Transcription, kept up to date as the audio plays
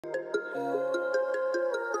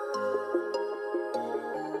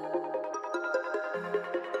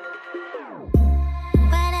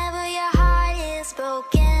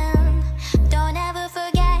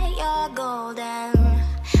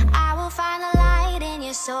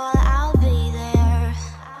soul, I'll be there.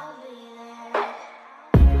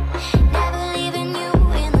 Never leaving you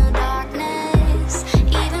in the darkness,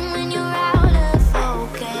 even when you're out of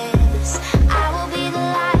focus. I will be the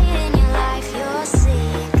light in your life, you'll see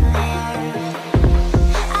it clear.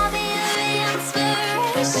 I'll be your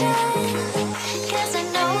inspiration, 'cause I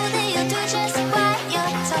know that you'll do just what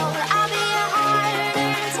you're told. I'll be your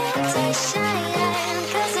heart-earned temptation,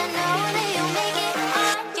 'cause I know that you'll make it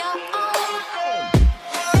on your own.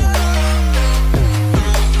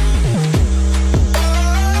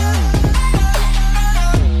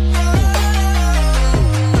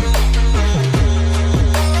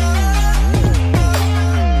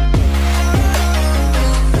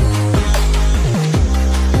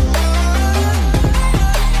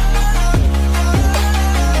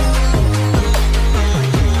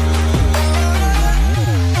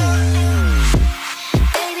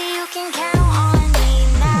 Baby, you can count on me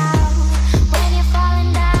now. When you're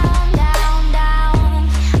falling down, down, down,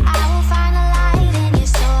 I will find the light in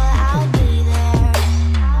your soul, I'll be there.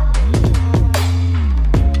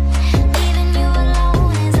 Leaving you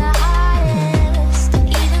alone is the hardest,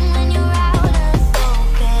 even when you're out of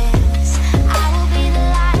focus. I will be the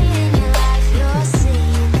light in your life, you'll see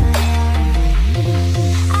it clear.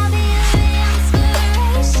 I'll be your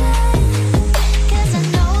inspiration, 'cause I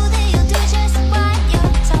know that you'll do just what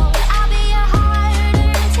you're told. I'll be your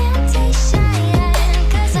heart-earned temptation,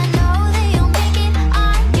 'cause I know that you'll make it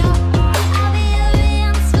on your own. I'll be your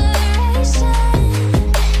inspiration,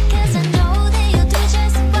 'cause I know that you'll do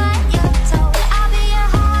just what you're told. I'll be your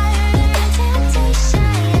heart-earned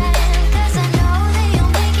temptation, 'cause I know that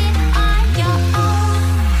you'll make it on your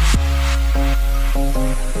own.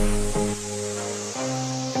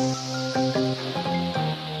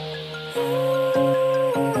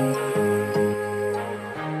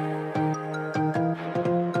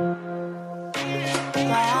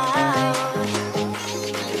 Wow.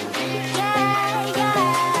 Yeah, yeah.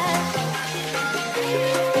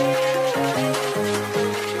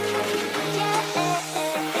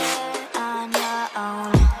 On your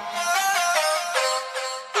own.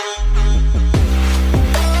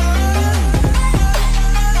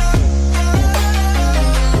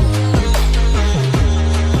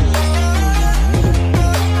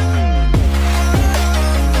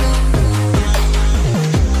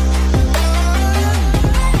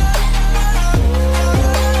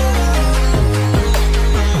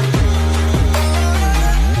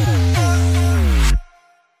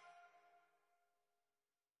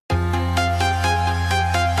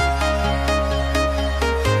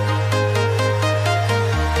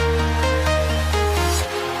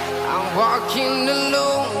 I'm walking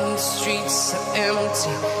alone, the streets are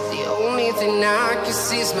empty. The only thing I can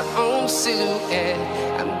see is my own silhouette.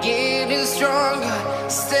 I'm getting stronger,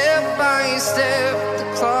 step by step. The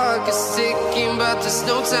clock is ticking, but there's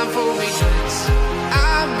no time for regrets.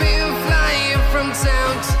 I've been flying from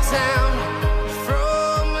town to town,